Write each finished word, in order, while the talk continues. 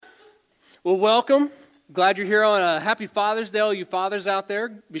Well, welcome. Glad you're here on Happy Father's Day, all you fathers out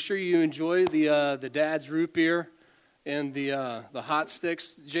there. Be sure you enjoy the dad's root beer and the hot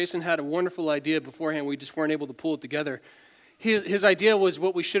sticks. Jason had a wonderful idea beforehand. We just weren't able to pull it together. His idea was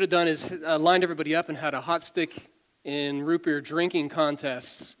what we should have done is lined everybody up and had a hot stick and root beer drinking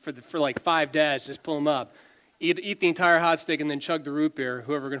contests for like 5 dads. Just pull them up. Eat the entire hot stick and then chug the root beer.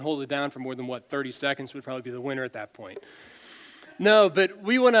 Whoever can hold it down for more than 30 seconds would probably be the winner at that point. No, but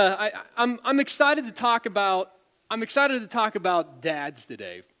we want to. I'm excited to talk about. I'm excited to talk about dads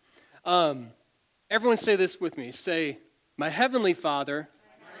today. Everyone say this with me. Say, my heavenly Father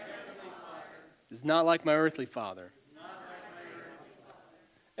is not like my earthly father.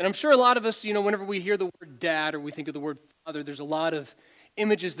 And I'm sure a lot of us, whenever we hear the word dad or we think of the word father, there's a lot of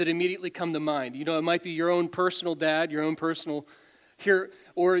images that immediately come to mind. It might be your own personal dad, your own personal here,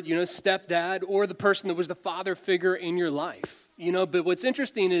 or stepdad, or the person that was the father figure in your life. But what's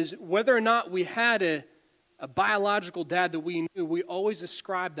interesting is whether or not we had a biological dad that we knew, we always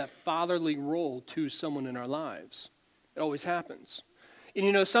ascribe that fatherly role to someone in our lives. It always happens.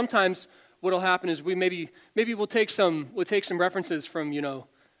 And sometimes what'll happen is we maybe we'll take some references from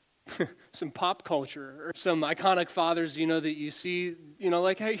some pop culture or some iconic fathers that you see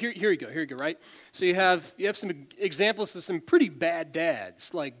like, hey, here you go, right? So you have some examples of some pretty bad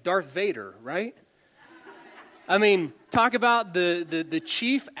dads like Darth Vader, right? I mean, talk about the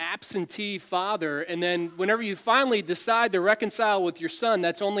chief absentee father, and then whenever you finally decide to reconcile with your son,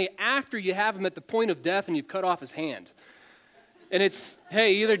 that's only after you have him at the point of death and you've cut off his hand. And it's,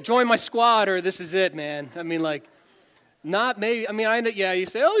 hey, either join my squad or this is it, man. I mean, like, not maybe, I mean, you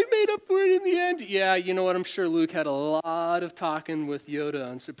say, oh, he made up for it in the end. Yeah, you know what, I'm sure Luke had a lot of talking with Yoda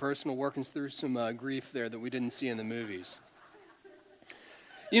on some personal workings through some grief there that we didn't see in the movies.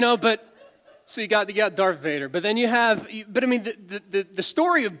 But... So you got Darth Vader, but then the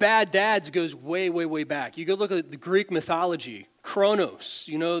story of bad dads goes way, way, way back. You go look at the Greek mythology, Kronos,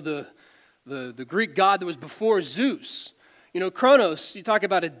 the Greek god that was before Zeus. Kronos, you talk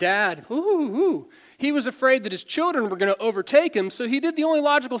about a dad, he was afraid that his children were going to overtake him, so he did the only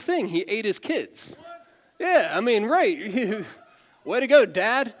logical thing. He ate his kids. Yeah, I mean, right. Way to go,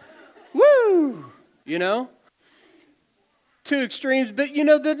 Dad. Woo! Two extremes, but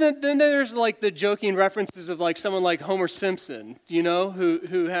then there's like the joking references of like someone like Homer Simpson,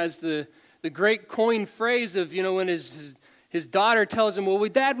 who has the great coined phrase of when his daughter tells him, well,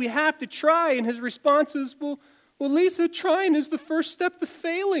 Dad, we have to try, and his response is, well, Lisa, trying is the first step to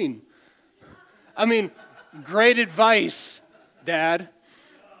failing. I mean, great advice, Dad.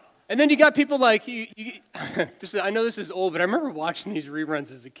 And then you got people like I know this is old, but I remember watching these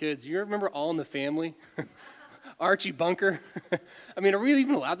reruns as a kid. Do you remember All in the Family? Archie Bunker. I mean, are we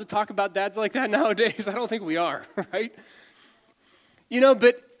even allowed to talk about dads like that nowadays? I don't think we are, right?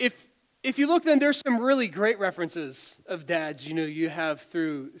 But if you look, then there's some really great references of dads, you have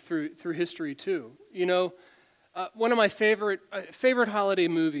through history too. One of my favorite holiday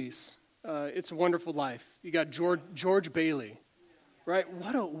movies, It's a Wonderful Life. You got George Bailey, right?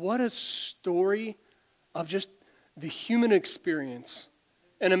 What a story of just the human experience.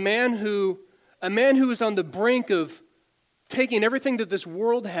 And a man who is on the brink of taking everything that this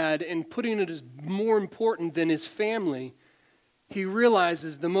world had and putting it as more important than his family, he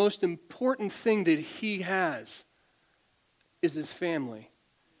realizes the most important thing that he has is his family.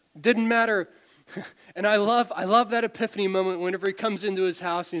 Didn't matter. And I love that epiphany moment whenever he comes into his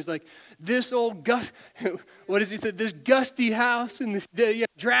house and he's like, this old what does he say? This gusty house and this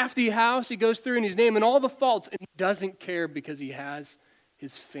drafty house. He goes through and he's naming all the faults, and he doesn't care because he has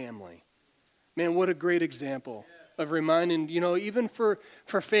his family. Man, what a great example of reminding, even for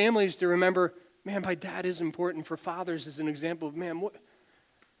families to remember, man, my dad is important. For fathers is an example of, man,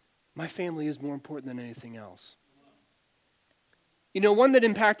 my family is more important than anything else. One that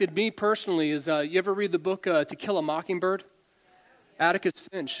impacted me personally is, you ever read the book To Kill a Mockingbird? Atticus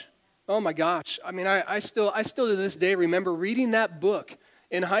Finch. Oh my gosh. I mean, I still to this day remember reading that book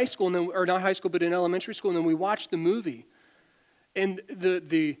in high school, or not high school, but in elementary school, and then we watched the movie. And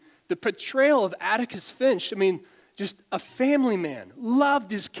the portrayal of Atticus Finch, I mean, just a family man,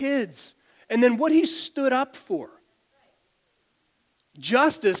 loved his kids. And then what he stood up for.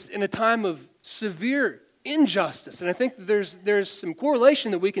 Justice in a time of severe injustice. And I think there's some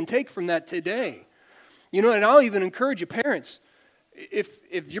correlation that we can take from that today. And I'll even encourage you, parents, if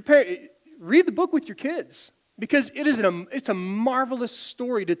your parent, read the book with your kids, because it's a marvelous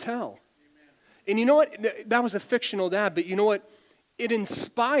story to tell. Amen. And you know what? That was a fictional dad, but you know what? It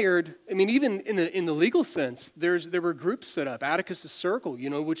inspired, I mean, even in the legal sense, there were groups set up. Atticus' Circle,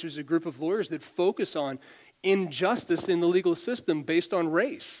 which is a group of lawyers that focus on injustice in the legal system based on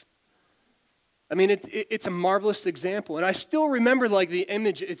race. I mean, it's a marvelous example. And I still remember like the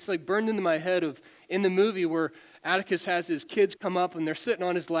image, it's like burned into my head of in the movie where Atticus has his kids come up and they're sitting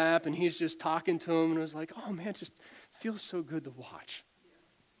on his lap and he's just talking to them. And it was like, oh man, it just feels so good to watch.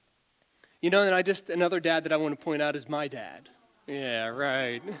 You know, and another dad that I want to point out is my dad. Yeah,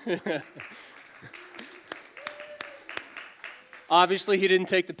 right. Obviously, he didn't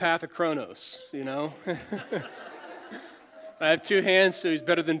take the path of Kronos, you know. I have two hands, so he's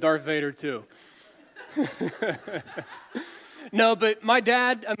better than Darth Vader, too. No, but my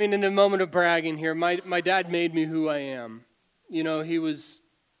dad, I mean, in a moment of bragging here, my dad made me who I am. You know, he was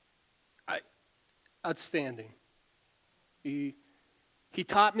outstanding. He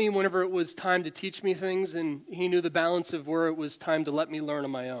taught me whenever it was time to teach me things, and he knew the balance of where it was time to let me learn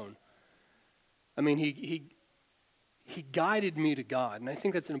on my own. I mean, he guided me to God, and I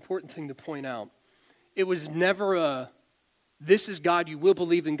think that's an important thing to point out. It was never this is God, you will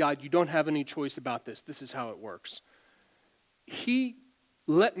believe in God, you don't have any choice about this. This is how it works. He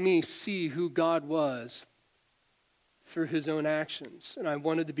let me see who God was through his own actions, and I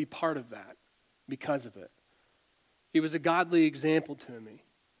wanted to be part of that because of it. He was a godly example to me.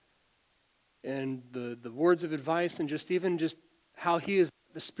 And the words of advice and just how he is,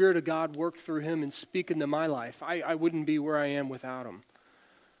 the Spirit of God worked through him and speak into my life. I wouldn't be where I am without him.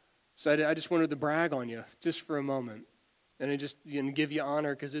 So I just wanted to brag on you just for a moment. And give you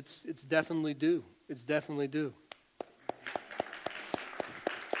honor because it's definitely due. It's definitely due.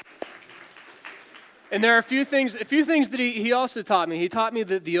 And there are a few things that he also taught me. He taught me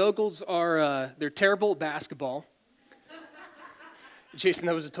that the Ogles they're terrible at basketball. Jason,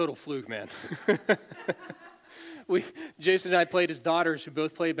 that was a total fluke, man. Jason and I played as daughters who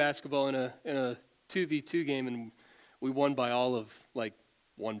both played basketball in a 2v2 game, and we won by all of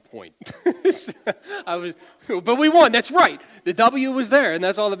 1 point. But we won. That's right. The W was there, and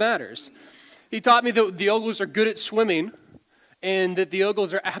that's all that matters. He taught me that the Ogles are good at swimming, and that the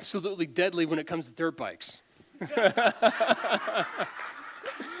Ogles are absolutely deadly when it comes to dirt bikes.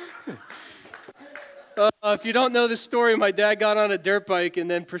 If you don't know the story, my dad got on a dirt bike and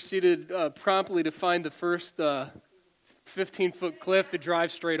then proceeded promptly to find the first 15-foot cliff to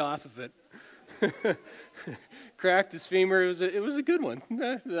drive straight off of it. Cracked his femur. It was a good one.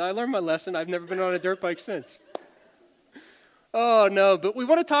 I learned my lesson. I've never been on a dirt bike since. Oh, no, but we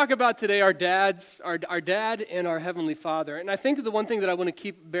want to talk about today our dad and our Heavenly Father. And I think the one thing that I want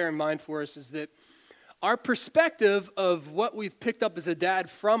to bear in mind for us is that our perspective of what we've picked up as a dad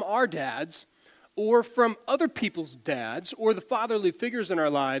from our dads or from other people's dads or the fatherly figures in our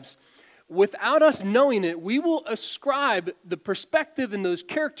lives, without us knowing it, we will ascribe the perspective and those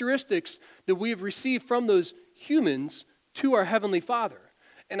characteristics that we have received from those humans to our Heavenly Father.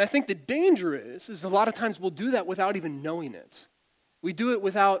 And I think the danger is a lot of times we'll do that without even knowing it. We do it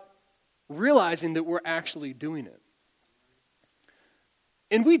without realizing that we're actually doing it.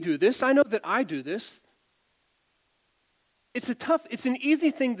 And we do this. I know that I do this. It's an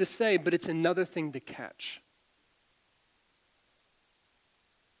easy thing to say, but it's another thing to catch.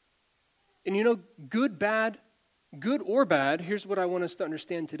 And you know, good or bad, here's what I want us to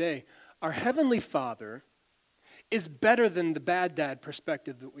understand today. Our Heavenly Father is better than the bad dad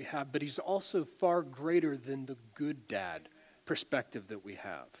perspective that we have, but he's also far greater than the good dad perspective that we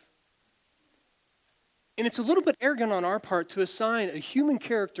have. And it's a little bit arrogant on our part to assign a human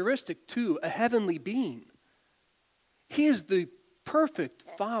characteristic to a heavenly being. He is the perfect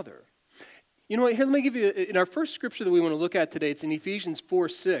Father. You know what? Here, let me give you, in our first scripture that we want to look at today, it's in Ephesians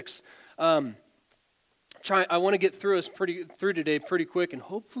 4:6. I want to get through today pretty quick, and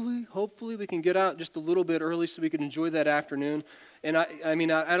hopefully we can get out just a little bit early so we can enjoy that afternoon. And I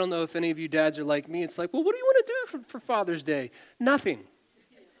mean, I don't know if any of you dads are like me. It's like, well, what do you want to do for Father's Day? Nothing.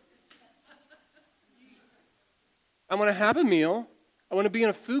 I want to have a meal. I want to be in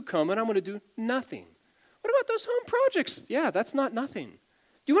a food coma, and I want to do nothing. What about those home projects? Yeah, that's not nothing.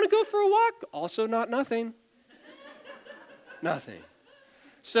 Do you want to go for a walk? Also not nothing. Nothing.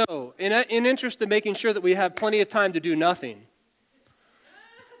 So, in interest of making sure that we have plenty of time to do nothing,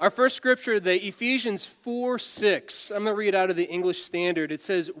 our first scripture, the Ephesians 4:6, I'm going to read out of the English Standard. It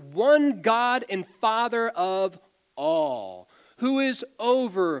says, one God and Father of all, who is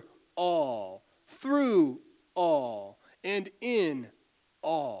over all, through all, and in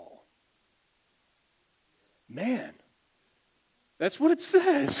all. Man, that's what it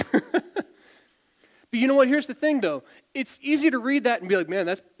says. But you know what? Here's the thing, though. It's easy to read that and be like, man,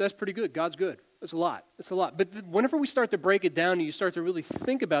 that's pretty good. God's good. That's a lot. It's a lot. But whenever we start to break it down and you start to really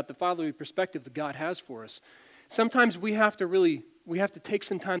think about the fatherly perspective that God has for us, sometimes we have to take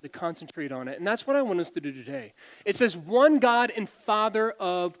some time to concentrate on it. And that's what I want us to do today. It says, one God and Father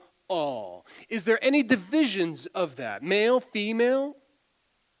of all. Is there any divisions of that? Male, female?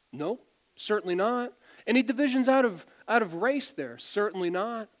 No, certainly not. Any divisions out of race there? Certainly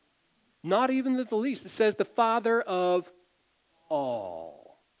not. Not even at the least. It says the Father of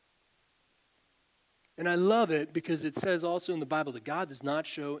all. And I love it because it says also in the Bible that God does not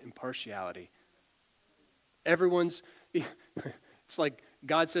show impartiality. Everyone's, it's like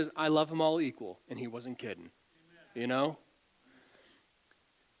God says, I love them all equal, and he wasn't kidding. You know?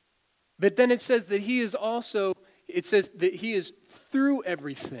 But then it says that he is also, it says that he is through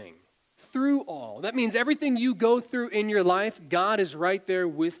everything, through all. That means everything you go through in your life, God is right there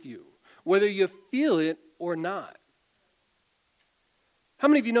with you, whether you feel it or not. How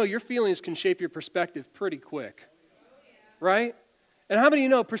many of you know your feelings can shape your perspective pretty quick? Right? And how many of you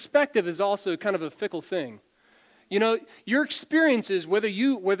know perspective is also kind of a fickle thing? You know, your experiences, whether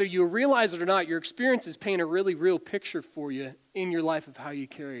you realize it or not, your experiences paint a really real picture for you in your life of how you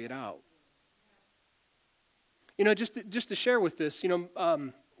carry it out. You know, just to share with this, you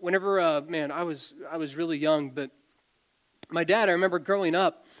know, whenever, I was really young, but my dad, I remember growing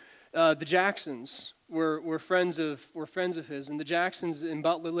up, the Jacksons were friends of his, and the Jacksons in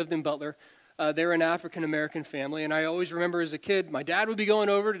Butler lived in Butler. They were an African American family, and I always remember as a kid, my dad would be going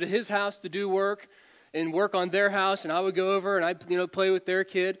over to his house to do work and work on their house, and I would go over and I'd play with their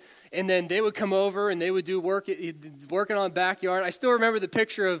kid, and then they would come over and they would do working on the backyard. I still remember the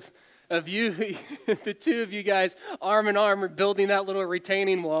picture of you, the two of you guys, arm in arm, building that little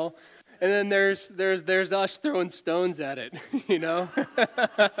retaining wall, and then there's us throwing stones at it, you know.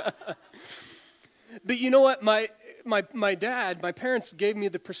 But you know what, my dad, my parents gave me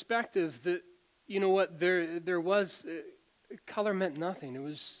the perspective that, you know what, there was color meant nothing. It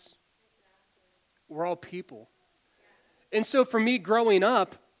was, we're all people. And so for me growing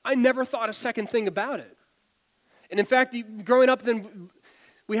up, I never thought a second thing about it. And in fact, growing up, then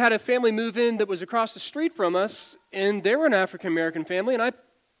we had a family move in that was across the street from us, and they were an African-American family, and I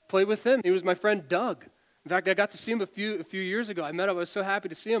played with them. He was my friend Doug. In fact, I got to see him a few years ago. I met him. I was so happy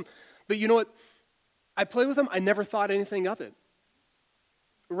to see him. But you know what? I played with him. I never thought anything of it.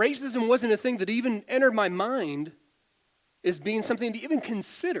 Racism wasn't a thing that even entered my mind as being something to even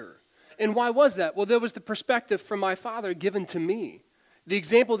consider. And why was that? Well, there was the perspective from my father given to me. The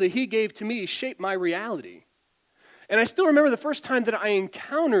example that he gave to me shaped my reality. And I still remember the first time that I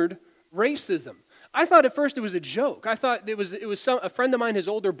encountered racism. I thought at first it was a joke. I thought it was a friend of mine, his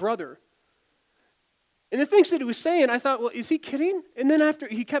older brother. And the things that he was saying, I thought, well, is he kidding? And then after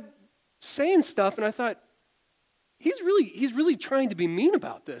he kept saying stuff, and I thought, he's really trying to be mean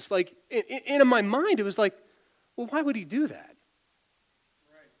about this. Like, in my mind, it was like, well, why would he do that?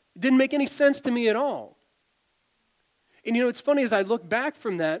 It didn't make any sense to me at all. And you know, it's funny, as I look back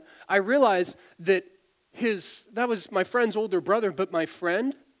from that, I realized that that was my friend's older brother, but my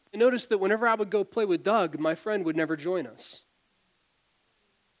friend, I noticed that whenever I would go play with Doug, my friend would never join us.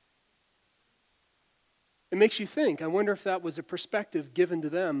 It makes you think, I wonder if that was a perspective given to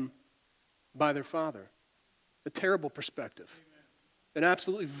them by their father. A terrible perspective. An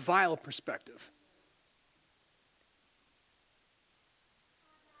absolutely vile perspective.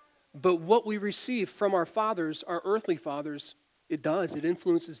 But what we receive from our fathers, our earthly fathers, it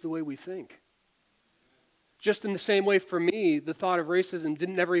influences the way we think. Just in the same way, for me, the thought of racism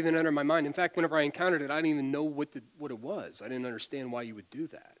didn't never even enter my mind. In fact, whenever I encountered it, I didn't even know what it was. I didn't understand why you would do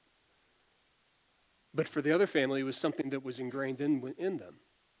that. But for the other family, it was something that was ingrained in them.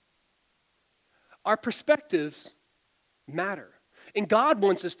 Our perspectives matter. And God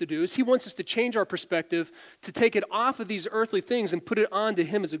wants us to do is he wants us to change our perspective, to take it off of these earthly things and put it onto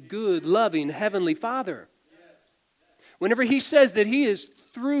him as a good, loving, heavenly Father. Whenever he says that he is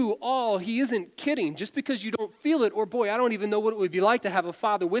through all, he isn't kidding. Just because you don't feel it, or boy, I don't even know what it would be like to have a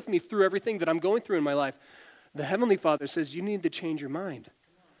father with me through everything that I'm going through in my life. The heavenly Father says, you need to change your mind.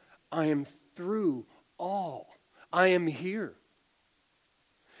 I am through all. I am here.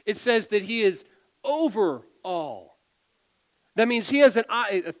 It says that he is over all. That means he has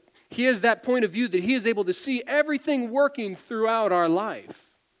that point of view that he is able to see everything working throughout our life.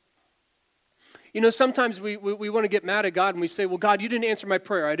 You know, sometimes we want to get mad at God and we say, well, God, you didn't answer my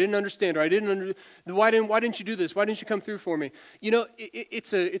prayer. I didn't understand, or why didn't you do this? Why didn't you come through for me? You know,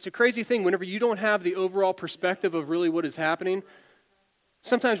 it's a crazy thing whenever you don't have the overall perspective of really what is happening.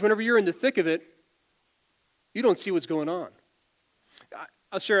 Sometimes whenever you're in the thick of it, you don't see what's going on.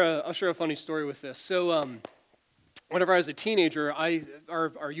 I'll share a funny story with this. So, whenever I was a teenager,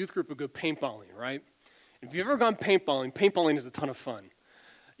 our youth group would go paintballing, right? If you've ever gone paintballing is a ton of fun.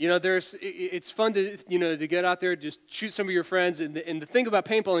 You know, it's fun to get out there, just shoot some of your friends. And the thing about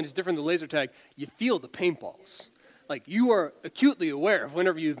paintballing is different than laser tag. You feel the paintballs. Like, you are acutely aware of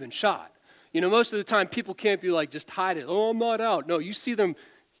whenever you've been shot. Most of the time, people can't be like, just hide it. Oh, I'm not out. No, you see them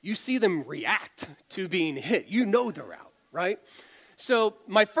react to being hit. You know they're out, right? So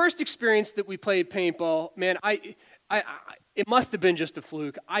my first experience that we played paintball, man, it must have been just a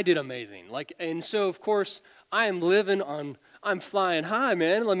fluke. I did amazing. And so, of course, I'm flying high,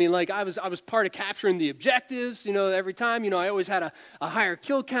 man. I mean, I was part of capturing the objectives, every time. I always had a higher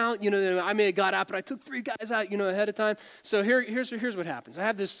kill count, I may have got out, but I took 3 guys out, ahead of time. So here's what happens. I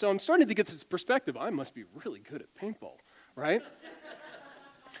have this, so I'm starting to get this perspective. I must be really good at paintball, right?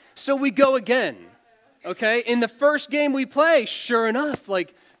 So we go again, okay? In the first game we play, sure enough,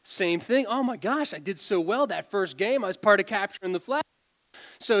 same thing. Oh my gosh, I did so well that first game. I was part of capturing the flag.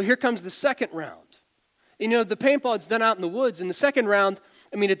 So here comes the second round. The paintball is done out in the woods. In the second round,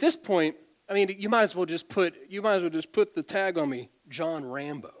 at this point, you might as well just put the tag on me, John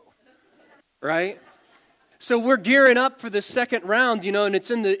Rambo, right? So we're gearing up for the second round, and it's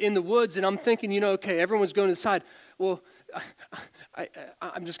in the woods, and I'm thinking, okay, everyone's going to the side. Well,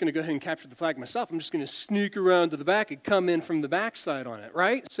 I'm just going to go ahead and capture the flag myself. I'm just going to sneak around to the back and come in from the backside on it,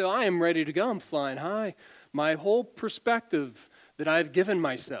 right? So I am ready to go. I'm flying high. My whole perspective that I've given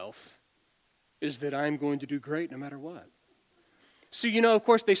myself is that I'm going to do great no matter what. So, of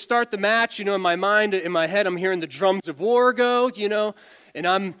course, they start the match, in my mind, in my head, I'm hearing the drums of war go,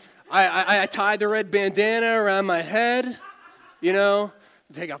 and I tie the red bandana around my head,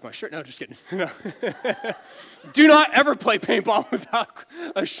 take off my shirt. No, just kidding. Do not ever play paintball without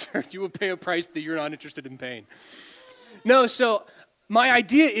a shirt. You will pay a price that you're not interested in paying. No, so my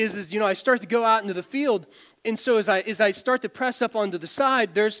idea is I start to go out into the field. And so as I start to press up onto the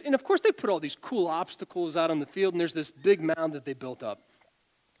side, and of course they put all these cool obstacles out on the field, and there's this big mound that they built up.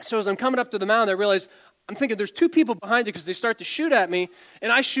 So as I'm coming up to the mound, I realize, I'm thinking there's 2 people behind it because they start to shoot at me,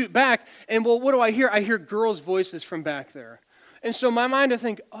 and I shoot back, and well, what do I hear? I hear girls' voices from back there. And so in my mind, I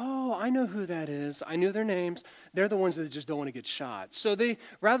think, oh, I know who that is. I knew their names. They're the ones that just don't want to get shot. So they,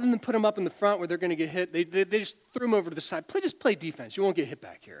 rather than put them up in the front where they're going to get hit, they just threw them over to the side. Just play defense. You won't get hit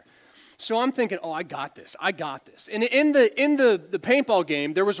back here. So I'm thinking, oh, I got this. And in the paintball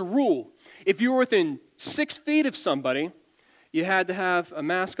game, there was a rule. If you were within 6 feet of somebody, you had to have a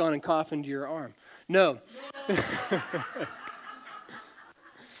mask on and cough into your arm. No.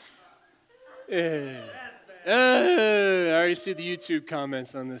 I already see the YouTube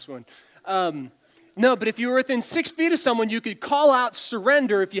comments on this one. No, but if you were within 6 feet of someone, you could call out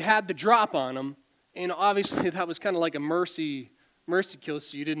surrender if you had the drop on them. And obviously that was kind of like a mercy kill,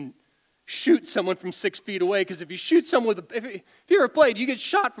 so you didn't shoot someone from 6 feet away, because if you shoot someone if you ever played, you get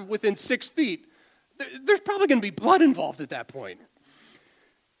shot from within 6 feet, there's probably going to be blood involved at that point.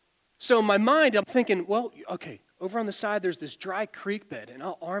 So in my mind, I'm thinking, well, okay, over on the side there's this dry creek bed, and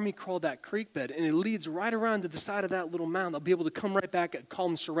I'll army crawl that creek bed, and it leads right around to the side of that little mound. I'll be able to come right back and call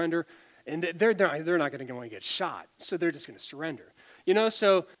them surrender, and they're not going to want to get shot, so they're just going to surrender.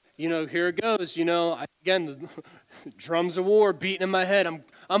 So here it goes. Again, the drums of war beating in my head.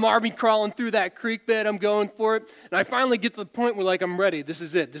 I'm army crawling through that creek bed. I'm going for it. And I finally get to the point where, I'm ready. This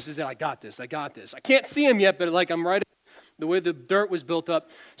is it. I got this. I can't see him yet, but, I'm right the way the dirt was built up.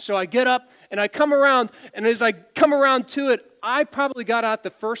 So I get up, and I come around. And as I come around to it, I probably got out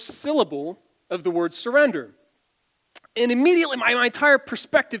the first syllable of the word surrender. And immediately, my entire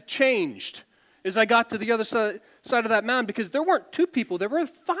perspective changed as I got to the other side of that mound, because there weren't 2 people, there were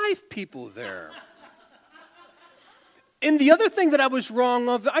 5 people there. And the other thing that I was wrong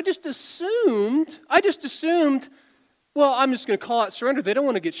of, I just assumed, well, I'm just going to call out surrender. They don't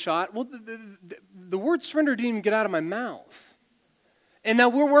want to get shot. Well, the word surrender didn't even get out of my mouth. And now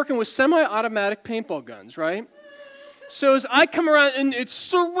we're working with semi-automatic paintball guns, right? So as I come around, and it's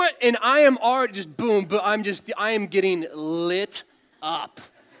surrender, and I am already just boom, but I am getting lit up,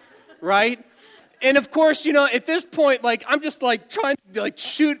 right? And of course, at this point, I'm just trying to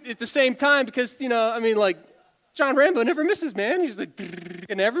shoot at the same time, because, John Rambo never misses, man. He's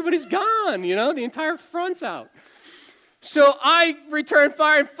and everybody's gone, the entire front's out. So I return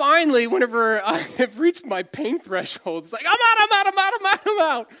fire, and finally, whenever I have reached my pain threshold, it's I'm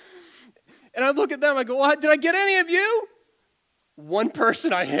out. And I look at them, I go, well, did I get any of you? One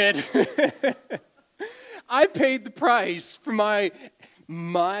person I hit. I paid the price for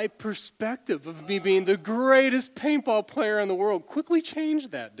my perspective of me being the greatest paintball player in the world quickly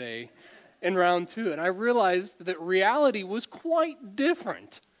changed that day in round 2. And I realized that reality was quite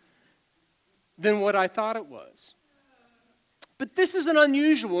different than what I thought it was. But this isn't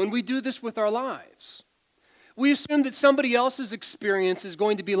unusual, and we do this with our lives. We assume that somebody else's experience is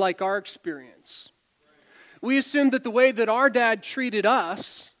going to be like our experience. We assume that the way that our dad treated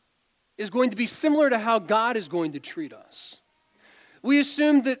us is going to be similar to how God is going to treat us. We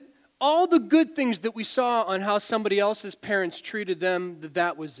assume that all the good things that we saw on how somebody else's parents treated them,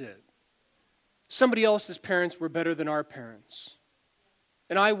 that was it. Somebody else's parents were better than our parents.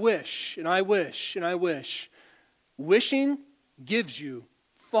 And I wish, and I wish, and I wish. Wishing gives you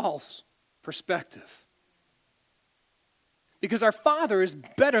false perspective. Because our Father is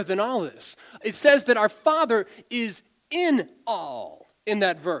better than all this. It says that our Father is in all in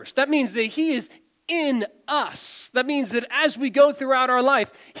that verse. That means that He is in us. That means that as we go throughout our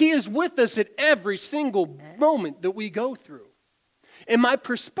life, He is with us at every single moment that we go through. And my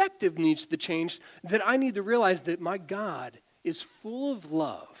perspective needs to change, that I need to realize that my God is full of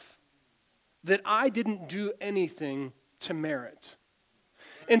love, that I didn't do anything to merit.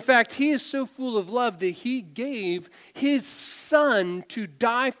 In fact, He is so full of love that He gave His Son to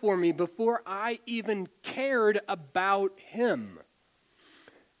die for me before I even cared about Him.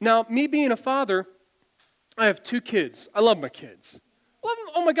 Now, me being a father, I have 2 kids. I love my kids.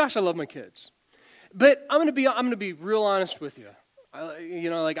 Oh my gosh, I love my kids. But I'm gonna be real honest with you.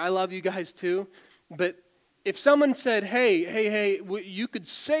 I love you guys too. But if someone said, hey, you could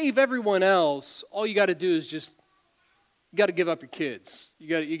save everyone else, all you got to do is you got to give up your kids.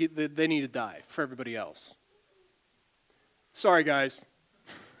 They need to die for everybody else. Sorry, guys.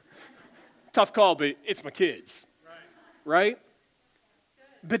 Tough call, but it's my kids. Right?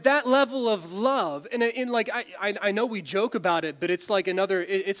 But that level of love, and I know we joke about it, but it's like another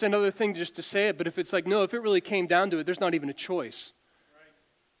thing just to say it. But if it's like, no, if it really came down to it, there's not even a choice.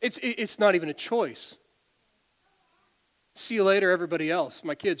 It's not even a choice. See you later, everybody else.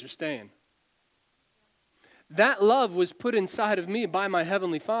 My kids are staying. That love was put inside of me by my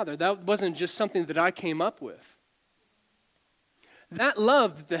Heavenly Father. That wasn't just something that I came up with. That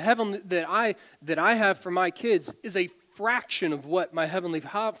love that I have for my kids is a fraction of what my Heavenly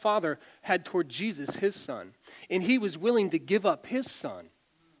Father had toward Jesus, His Son. And He was willing to give up His Son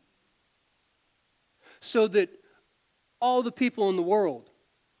so that all the people in the world,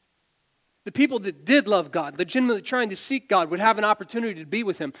 the people that did love God, legitimately trying to seek God, would have an opportunity to be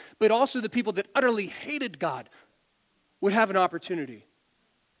with Him. But also the people that utterly hated God would have an opportunity.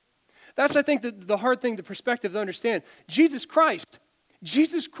 That's, I think, the hard thing, the perspective to understand. Jesus Christ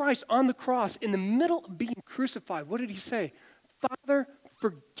on the cross, in the middle of being crucified, what did He say? Father,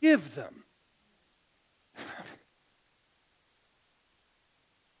 forgive them.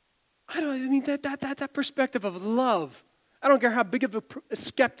 That perspective of love. I don't care how big of a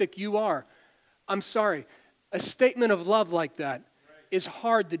skeptic you are. I'm sorry. A statement of love like that is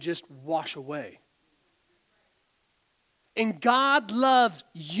hard to just wash away. And God loves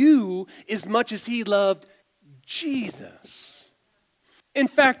you as much as He loved Jesus. In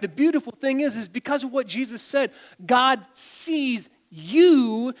fact, the beautiful thing is because of what Jesus said, God sees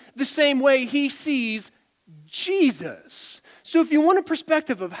you the same way He sees Jesus. So if you want a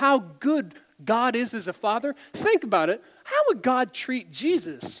perspective of how good God is as a father, think about it. How would God treat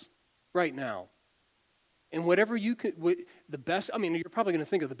Jesus right now? And whatever you could, you're probably going to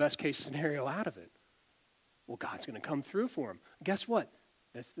think of the best case scenario out of it. Well, God's going to come through for him. Guess what?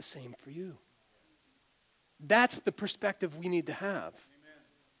 That's the same for you. That's the perspective we need to have.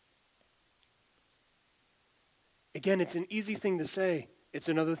 Again, it's an easy thing to say. It's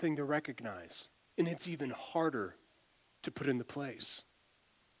another thing to recognize. And it's even harder to put into place.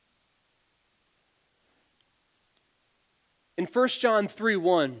 In 1 John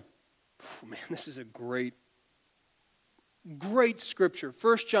 3:1, man, this is a great scripture.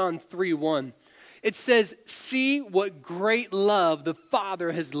 1 John 3:1. It says, see what great love the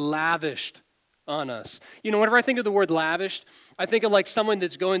Father has lavished on us. Whenever I think of the word lavished, I think of like someone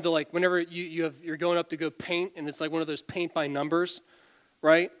that's going to whenever you're going up to go paint, and it's like one of those paint by numbers,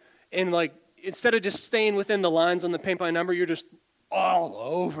 right? And instead of just staying within the lines on the paint by number, you're just all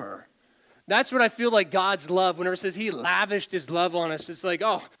over. That's what I feel like God's love, whenever it says He lavished His love on us, it's like,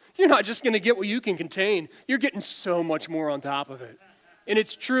 oh, you're not just going to get what you can contain. You're getting so much more on top of it. And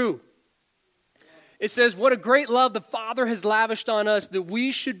it's true. It says, what a great love the Father has lavished on us, that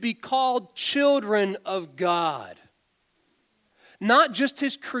we should be called children of God. Not just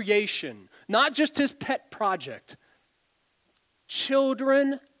His creation, not just His pet project.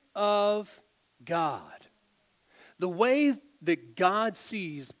 Children of God. The way that God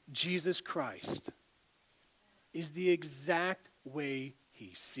sees Jesus Christ is the exact way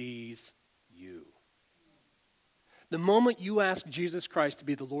He sees you. The moment you ask Jesus Christ to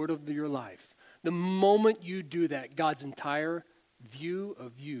be the Lord of your life, the moment you do that, God's entire view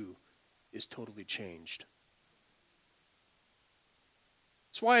of you is totally changed.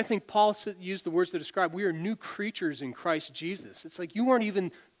 That's why I think Paul used the words to describe we are new creatures in Christ Jesus. It's like you weren't even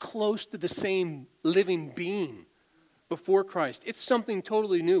close to the same living being before Christ. It's something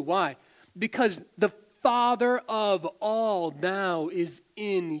totally new. Why? Because the Father of all now is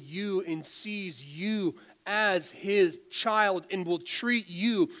in you and sees you as his child and will treat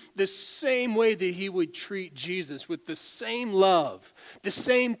you the same way that he would treat Jesus, with the same love, the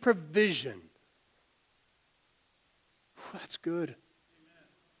same provision. That's good.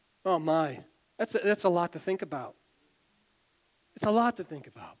 Oh my, that's a lot to think about. It's a lot to think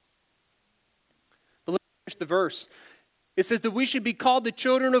about. But let's finish the verse. It says that we should be called the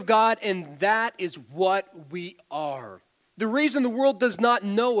children of God, and that is what we are. The reason the world does not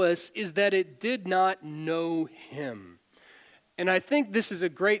know us is that it did not know him. And I think this is a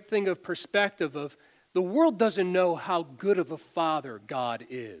great thing of perspective of the world doesn't know how good of a father God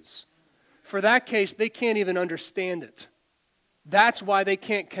is. For that case, they can't even understand it. That's why they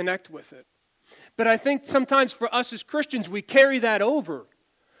can't connect with it. But I think sometimes for us as Christians, we carry that over.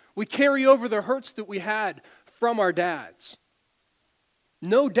 We carry over the hurts that we had from our dads.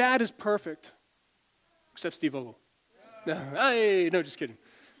 No dad is perfect, except Steve Vogel. No, just kidding.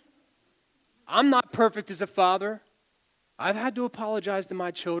 I'm not perfect as a father. I've had to apologize to my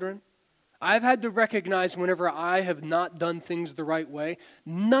children. I've had to recognize whenever I have not done things the right way.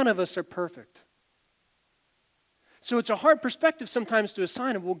 None of us are perfect. So it's a hard perspective sometimes to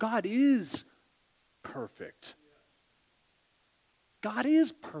assign of, well, God is perfect. God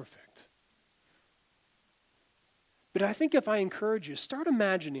is perfect. But I think if I encourage you, start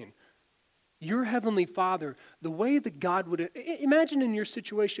imagining your heavenly Father, the way that God would, imagine in your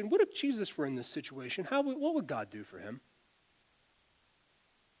situation, what if Jesus were in this situation? What would God do for him?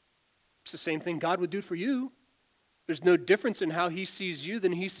 It's the same thing God would do for you. There's no difference in how he sees you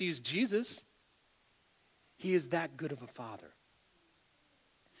than he sees Jesus. He is that good of a father.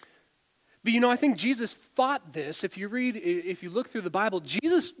 But I think Jesus fought this. If you look through the Bible,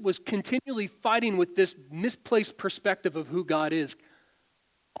 Jesus was continually fighting with this misplaced perspective of who God is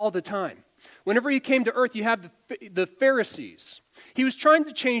all the time. Whenever he came to earth, you have the Pharisees. He was trying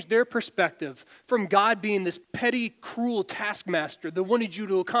to change their perspective from God being this petty, cruel taskmaster that wanted you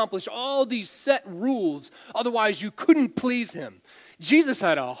to accomplish all these set rules, otherwise you couldn't please him. Jesus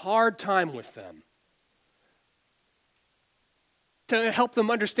had a hard time with them. To help them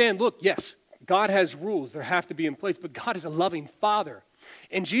understand, look, yes, God has rules. There have to be in place, but God is a loving Father.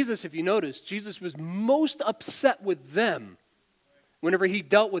 And Jesus, if you notice, Jesus was most upset with them whenever he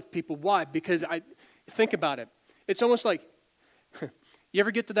dealt with people. Why? Because think about it. It's almost like, you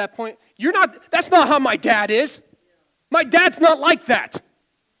ever get to that point? That's not how my dad is. My dad's not like that.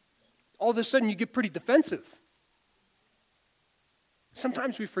 All of a sudden you get pretty defensive.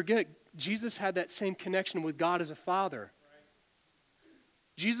 Sometimes we forget Jesus had that same connection with God as a father.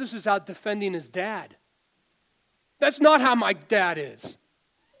 Jesus was out defending his dad. That's not how my dad is.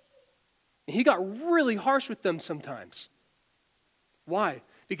 And he got really harsh with them sometimes. Why?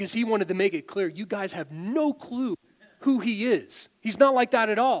 Because he wanted to make it clear, you guys have no clue who he is. He's not like that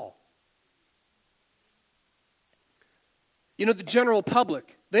at all. The general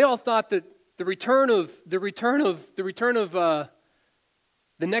public, they all thought that the return of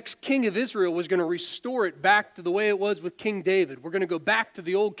the next king of Israel was going to restore it back to the way it was with King David. We're going to go back to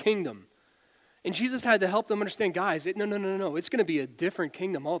the old kingdom. And Jesus had to help them understand, guys, no. It's going to be a different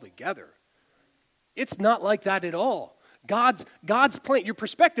kingdom altogether. It's not like that at all. God's plan, your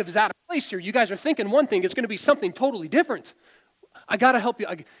perspective is out of place here. You guys are thinking one thing, it's going to be something totally different. I got to help you.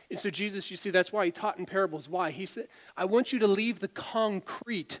 And so Jesus, you see, that's why he taught in parables. Why? He said, I want you to leave the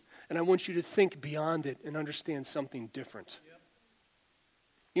concrete and I want you to think beyond it and understand something different.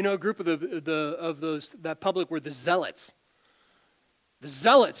 A group of that public were the Zealots. The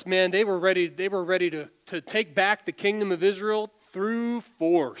Zealots, man, they were ready to take back the kingdom of Israel through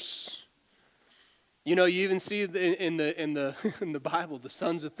force. You even see in the Bible, the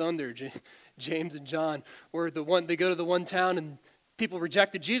sons of thunder, James and John, where they go to the one town and people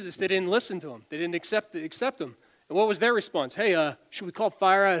rejected Jesus. They didn't listen to him. They didn't accept him. And what was their response? Hey, should we call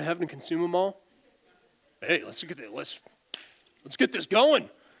fire out of heaven and consume them all? Hey, let's get this going.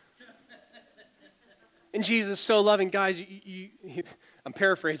 And Jesus, so loving, guys, I'm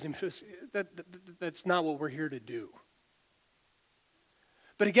paraphrasing, but that's not what we're here to do.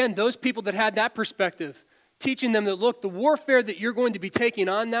 But again, those people that had that perspective, teaching them that, look, the warfare that you're going to be taking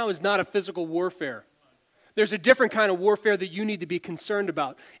on now is not a physical warfare. There's a different kind of warfare that you need to be concerned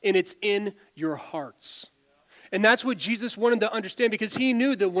about, and it's in your hearts. And that's what Jesus wanted to understand, because he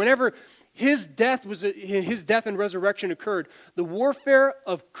knew that whenever his death and resurrection occurred, the warfare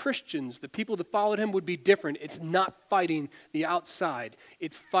of Christians, the people that followed him, would be different. It's not fighting the outside.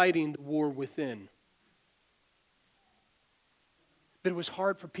 It's fighting the war within. But it was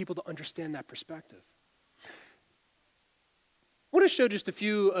hard for people to understand that perspective. I want to show just a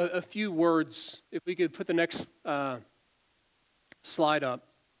few words. If we could put the next slide up.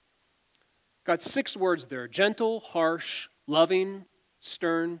 Got 6 words there: gentle, harsh, loving,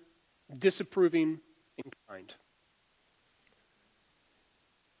 stern, disapproving, and kind.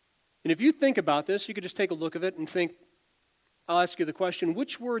 And if you think about this, you could just take a look at it and think, I'll ask you the question,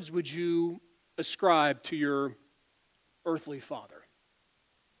 which words would you ascribe to your earthly father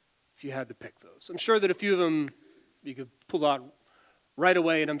if you had to pick those? I'm sure that a few of them you could pull out right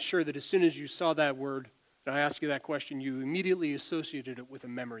away, and I'm sure that as soon as you saw that word, and I asked you that question, you immediately associated it with a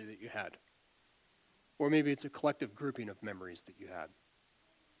memory that you had. Or maybe it's a collective grouping of memories that you had.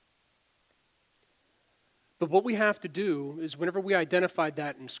 But what we have to do is whenever we identify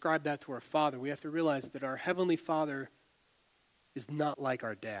that and ascribe that to our Father, we have to realize that our Heavenly Father is not like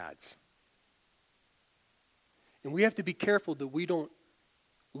our dads. And we have to be careful that we don't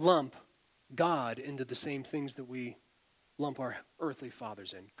lump God into the same things that we lump our earthly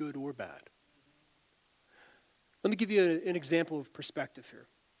fathers in, good or bad. Let me give you an example of perspective here.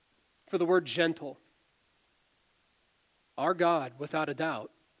 For the word gentle, our God, without a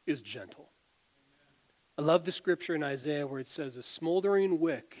doubt, is gentle. I love the scripture in Isaiah where it says, a smoldering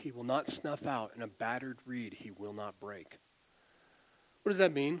wick he will not snuff out, and a battered reed he will not break. What does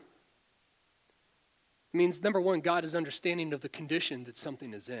that mean? It means, number one, God is understanding of the condition that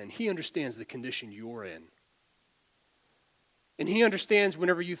something is in. He understands the condition you're in. And he understands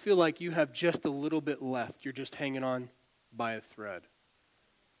whenever you feel like you have just a little bit left, you're just hanging on by a thread.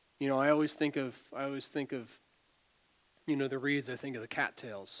 You know, I always think of the reeds, I think of the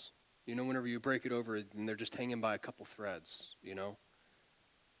cattails. You know, whenever you break it over and they're just hanging by a couple threads, you know.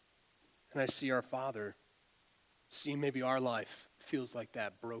 And I see our Father, maybe our life feels like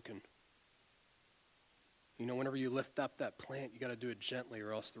that, broken. You know, whenever you lift up that plant, you got to do it gently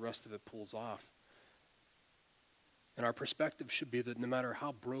or else the rest of it pulls off. And our perspective should be that no matter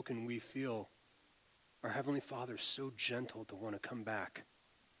how broken we feel, our Heavenly Father is so gentle to want to come back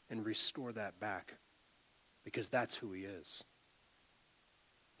and restore that back because that's who He is.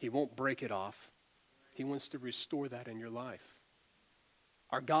 He won't break it off. He wants to restore that in your life.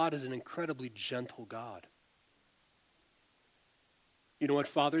 Our God is an incredibly gentle God. You know what,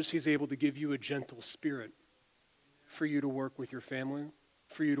 fathers? He's able to give you a gentle spirit for you to work with your family,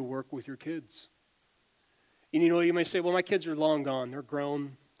 for you to work with your kids. And you know, you may say, well, my kids are long gone. They're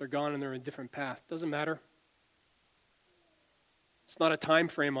grown. They're gone and they're in a different path. Doesn't matter. It's not a time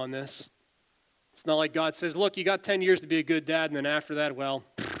frame on this. It's not like God says, look, you got 10 years to be a good dad, and then after that, well,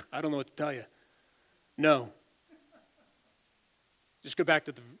 I don't know what to tell you. No. Just go back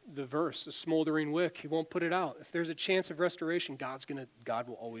to the verse, a smoldering wick. He won't put it out. If there's a chance of restoration, God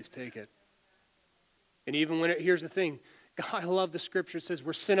will always take it. And even here's the thing. God, I love the scripture. It says,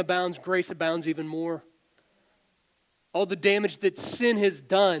 where sin abounds, grace abounds even more. All the damage that sin has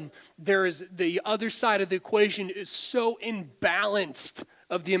done, there is the other side of the equation is so imbalanced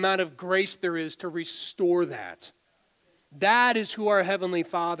of the amount of grace there is to restore that. That is who our Heavenly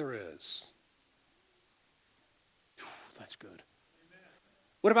Father is. That's good. Amen.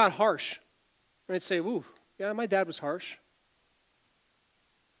 What about harsh? I'd say, ooh, yeah, my dad was harsh.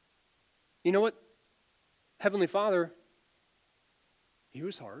 You know what? Heavenly Father, He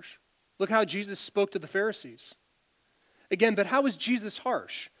was harsh. Look how Jesus spoke to the Pharisees. Again, but how was Jesus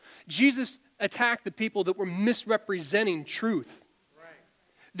harsh? Jesus attacked the people that were misrepresenting truth. Right.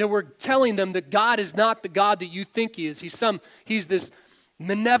 That were telling them that God is not the God that you think He is. He's this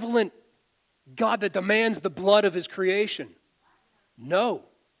malevolent God that demands the blood of His creation. No,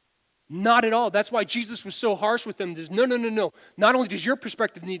 not at all. That's why Jesus was so harsh with them. There's no. Not only does your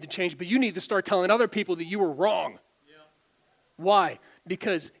perspective need to change, but you need to start telling other people that you were wrong. Yeah. Why?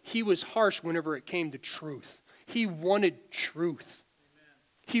 Because He was harsh whenever it came to truth. He wanted truth.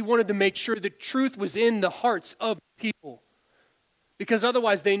 Amen. He wanted to make sure that truth was in the hearts of people. Because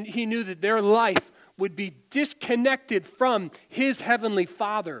otherwise He knew that their life would be disconnected from His Heavenly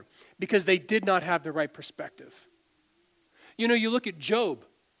Father because they did not have the right perspective. You know, you look at Job,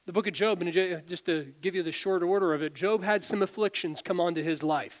 the book of Job, and just to give you the short order of it, Job had some afflictions come onto his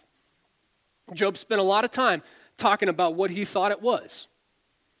life. Job spent a lot of time talking about what he thought it was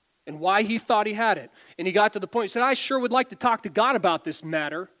and why he thought he had it. And he got to the point, he said, I sure would like to talk to God about this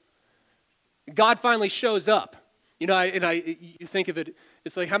matter. God finally shows up. You know, you think of it,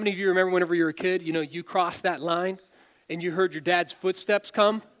 it's like, how many of you remember whenever you were a kid, you know, you crossed that line and you heard your dad's footsteps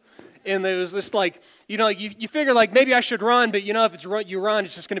come And it was just like, you figure like maybe I should run, but if you run,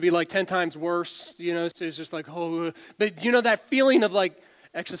 it's just going to be like 10 times worse, so it's just like, oh, but that feeling of like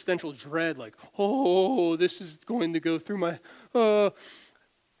existential dread, like, oh, this is going to go through my,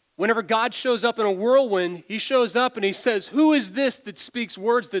 Whenever God shows up in a whirlwind, he shows up and he says, who is this that speaks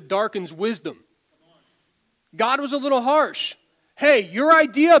words that darkens wisdom? God was a little harsh. Hey, your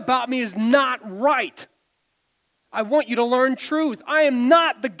idea about me is not right. I want you to learn truth. I am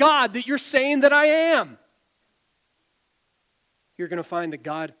not the God that you're saying that I am. You're going to find that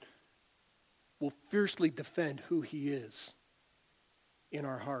God will fiercely defend who he is in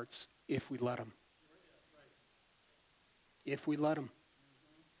our hearts if we let him. If we let him.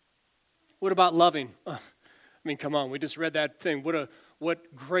 What about loving? I mean, come on, we just read that thing.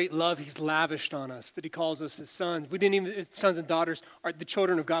 What great love he's lavished on us, that he calls us his sons. We didn't even, his sons and daughters are the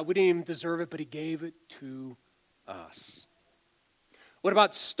children of God. We didn't even deserve it, but he gave it to us. What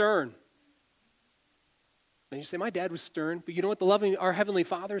about stern? And you say, my dad was stern, but you know what? Our Heavenly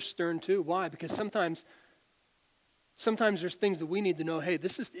Father is stern too. Why? Because sometimes there's things that we need to know, hey,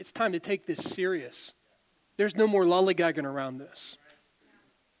 it's time to take this serious. There's no more lollygagging around this.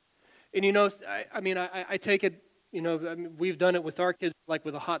 And I take it, we've done it with our kids like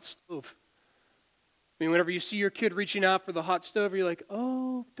with a hot stove. I mean, whenever you see your kid reaching out for the hot stove, you're like,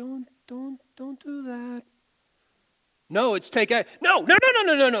 oh, don't do that. No, it's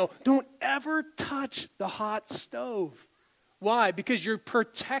no. Don't ever touch the hot stove. Why? Because you're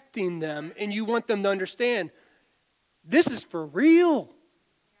protecting them and you want them to understand this is for real.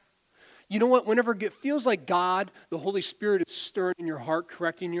 You know what? Whenever it feels like God, the Holy Spirit is stirring in your heart,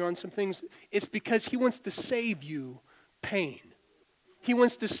 correcting you on some things, it's because he wants to save you pain. He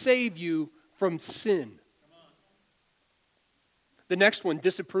wants to save you from sin. The next one,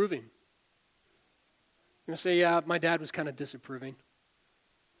 disapproving. You're going to say, yeah, my dad was kind of disapproving.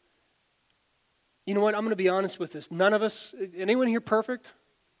 You know what? I'm going to be honest with this. None of us, anyone here perfect?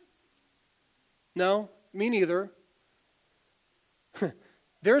 No? Me neither.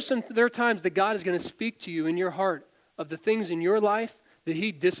 There are times that God is going to speak to you in your heart of the things in your life that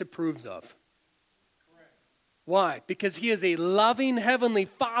he disapproves of. Correct. Why? Because he is a loving heavenly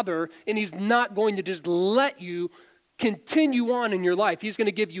Father and he's not going to just let you continue on in your life. He's going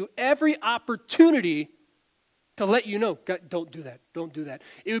to give you every opportunity to let you know, God, don't do that. Don't do that.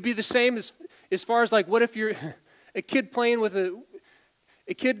 It would be the same as far as like, what if you're a kid playing with a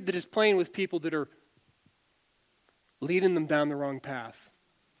kid that is playing with people that are leading them down the wrong path?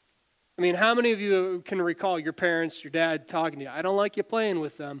 I mean, how many of you can recall your parents, your dad talking to you? I don't like you playing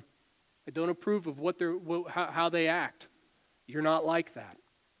with them. I don't approve of how they act. You're not like that.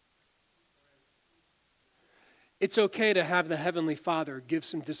 It's okay to have the Heavenly Father give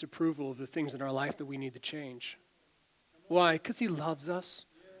some disapproval of the things in our life that we need to change. Why? Because he loves us.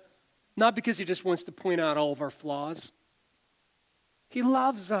 Not because he just wants to point out all of our flaws. He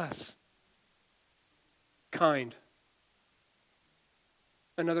loves us. Kind.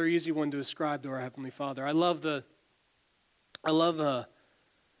 Another easy one to ascribe to our Heavenly Father. I love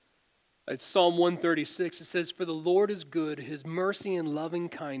it's Psalm 136. It says, for the Lord is good, his mercy and loving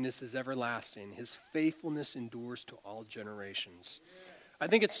kindness is everlasting. His faithfulness endures to all generations. I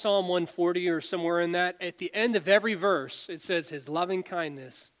think it's Psalm 140 or somewhere in that. At the end of every verse, it says his loving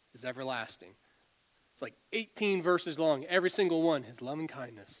kindness is everlasting. It's like 18 verses long. Every single one, his loving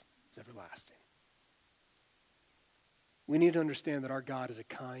kindness is everlasting. We need to understand that our God is a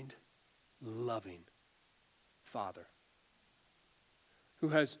kind, loving Father who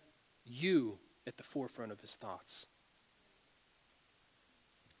has you at the forefront of his thoughts.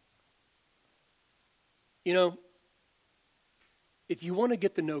 You know, if you want to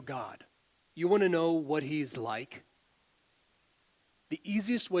get to know God, you want to know what he's like, the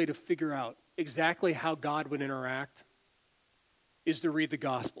easiest way to figure out exactly how God would interact is to read the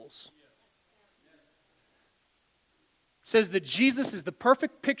Gospels. It says that Jesus is the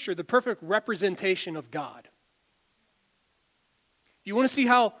perfect picture, the perfect representation of God. If you want to see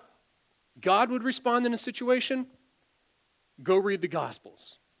how God would respond in a situation, go read the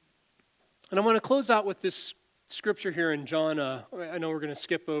Gospels. And I want to close out with this scripture here in John. I know we're going to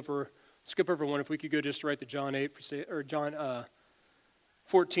skip over one. If we could go just right to John 8 or John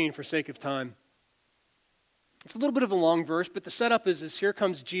 14 for sake of time. It's a little bit of a long verse, but the setup is here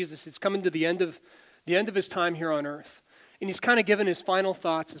comes Jesus. It's coming to the end of his time here on earth. And he's kind of given his final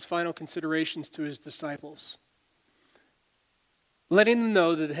thoughts, his final considerations to his disciples. Letting them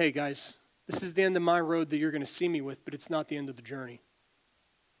know that, hey guys, this is the end of my road that you're going to see me with, but it's not the end of the journey.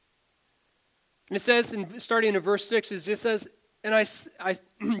 And it says, starting in verse 6, it says,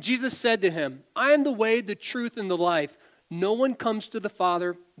 Jesus said to him, I am the way, the truth, and the life. No one comes to the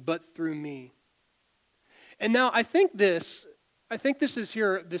Father but through me. And now I think this is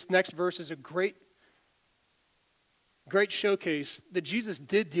here, this next verse is a great showcase that Jesus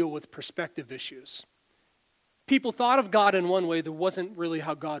did deal with perspective issues. People thought of God in one way that wasn't really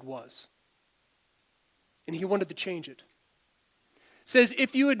how God was. And he wanted to change it. It says,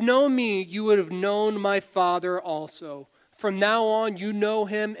 if you had known me, you would have known my Father also. From now on, you know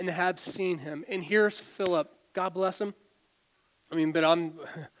him and have seen him. And here's Philip. God bless him. I mean, but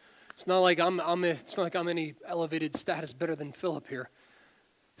it's not like I'm any elevated status better than Philip here.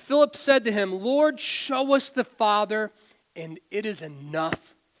 Philip said to him, Lord, show us the Father, and it is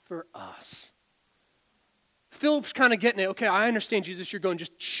enough for us. Philip's kind of getting it. Okay, I understand, Jesus, you're going,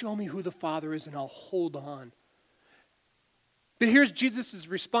 just show me who the Father is, and I'll hold on. But here's Jesus'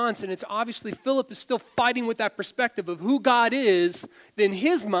 response, and it's obviously Philip is still fighting with that perspective of who God is in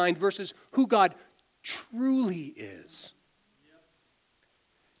his mind versus who God truly is.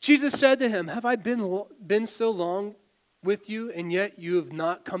 Jesus said to him, have I been so long with you, and yet you have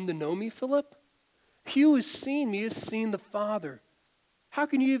not come to know me, Philip? He who has seen me has seen the Father. How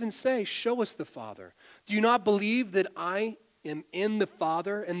can you even say, show us the Father? Do you not believe that I am in the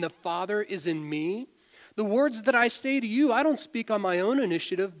Father, and the Father is in me? The words that I say to you, I don't speak on my own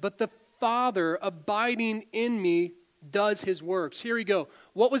initiative, but the Father abiding in me does his works. Here we go.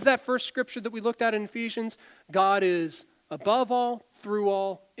 What was that first scripture that we looked at in Ephesians? God is above all, through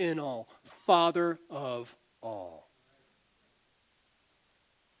all, in all. Father of all.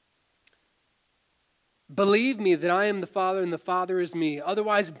 Believe me that I am the Father and the Father is me.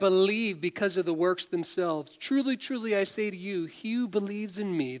 Otherwise, believe because of the works themselves. Truly, truly, I say to you, he who believes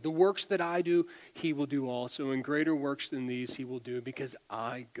in me, the works that I do, he will do also. And greater works than these he will do because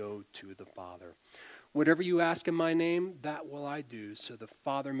I go to the Father. Whatever you ask in my name, that will I do, so the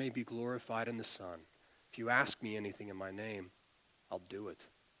Father may be glorified in the Son. If you ask me anything in my name, I'll do it.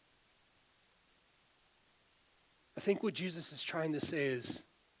 I think what Jesus is trying to say is,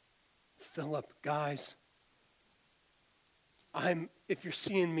 Philip, guys, if you're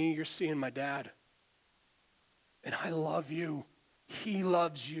seeing me, you're seeing my dad. And I love you. He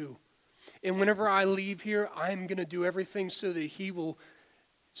loves you. And whenever I leave here, I'm going to do everything so that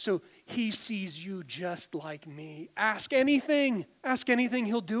he sees you just like me. Ask anything,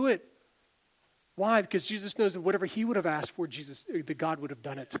 he'll do it. Why? Because Jesus knows that whatever he would have asked for, that God would have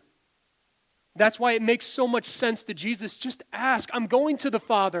done it. That's why it makes so much sense to Jesus. Just ask. I'm going to the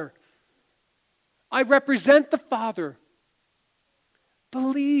Father. I represent the Father.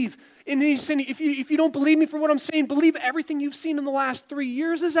 Believe. And he's saying, if you don't believe me for what I'm saying, believe everything you've seen in the last 3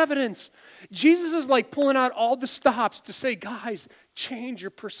 years as evidence. Jesus is like pulling out all the stops to say, guys, change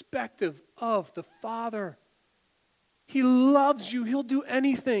your perspective of the Father. He loves you. He'll do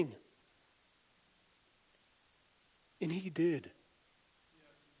anything. And he did.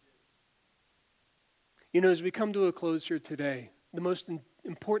 You know, as we come to a close here today, the most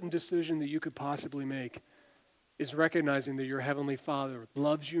important decision that you could possibly make is recognizing that your Heavenly Father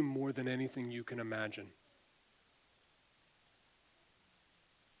loves you more than anything you can imagine.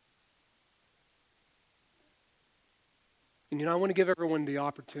 And you know, I want to give everyone the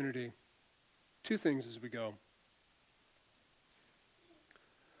opportunity. 2 things as we go.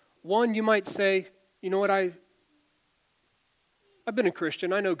 One, you might say, you know what, I've been a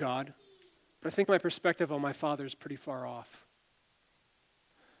Christian, I know God, but I think my perspective on my Father is pretty far off.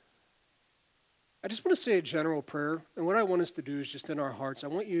 I just want to say a general prayer, and what I want us to do is just in our hearts, I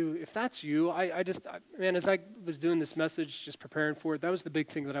want you, if that's you, man, as I was doing this message, just preparing for it, that was the big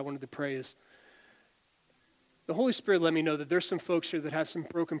thing that I wanted to pray is, the Holy Spirit let me know that there's some folks here that have some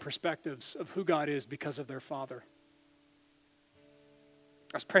broken perspectives of who God is because of their Father.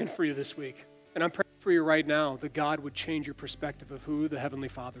 I was praying for you this week, and I'm praying for you right now that God would change your perspective of who the Heavenly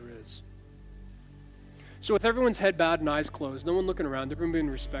Father is. So with everyone's head bowed and eyes closed, no one looking around, everyone being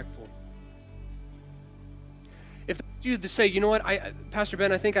respectful. If you to say, you know what, Pastor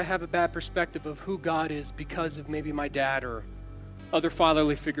Ben, I think I have a bad perspective of who God is because of maybe my dad or other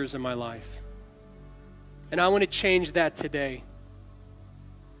fatherly figures in my life. And I want to change that today.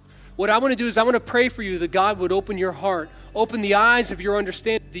 What I want to do is I want to pray for you that God would open your heart, open the eyes of your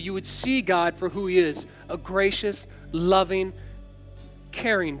understanding, that you would see God for who he is, a gracious, loving,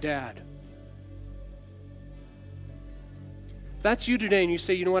 caring dad. If that's you today and you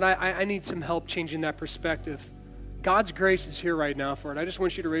say, you know what, I need some help changing that perspective. God's grace is here right now for it. I just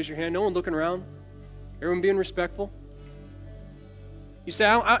want you to raise your hand. No one looking around. Everyone being respectful. You say,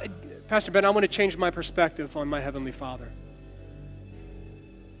 Pastor Ben, I want to change my perspective on my Heavenly Father.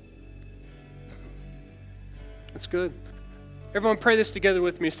 That's good. Everyone pray this together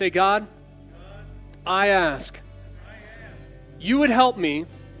with me. Say, God, I ask you would help me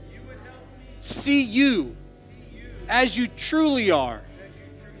see you as you truly are.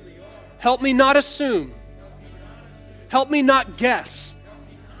 Help me not assume. Help me not guess.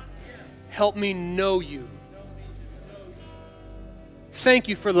 Help me know you. Thank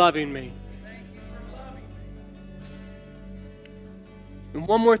you for loving me. And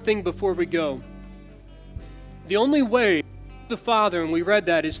one more thing before we go. The only way to the Father, and we read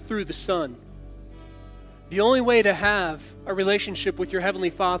that, is through the Son. The only way to have a relationship with your Heavenly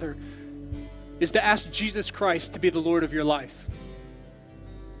Father is to ask Jesus Christ to be the Lord of your life.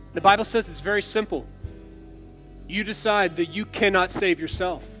 The Bible says it's very simple. You decide that you cannot save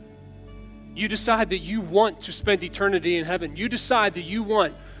yourself. You decide that you want to spend eternity in heaven. You decide that you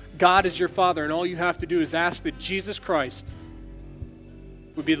want God as your Father, and all you have to do is ask that Jesus Christ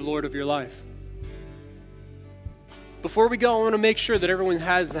would be the Lord of your life. Before we go, I want to make sure that everyone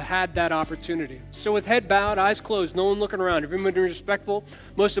has had that opportunity. So with head bowed, eyes closed, no one looking around, everyone being respectful,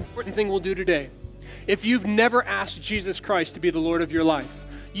 most important thing we'll do today. If you've never asked Jesus Christ to be the Lord of your life,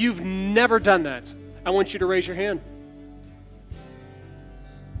 you've never done that, I want you to raise your hand.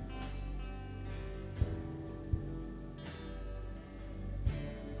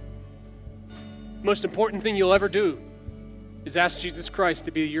 Most important thing you'll ever do is ask Jesus Christ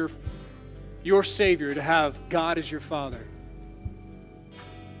to be your Savior, to have God as your Father.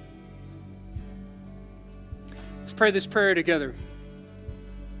 Let's pray this prayer together.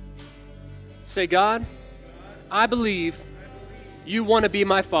 Say, God, I believe you want to be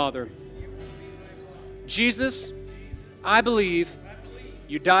my Father. Jesus, I believe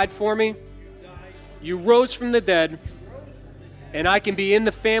you died for me, you rose from the dead, and I can be in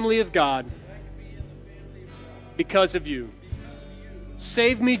the family of God because of you.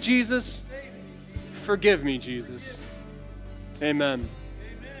 Save me, Jesus. Forgive me, Jesus. Amen.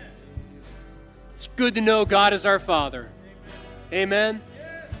 It's good to know God is our Father. Amen.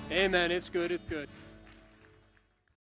 Amen. It's good. It's good.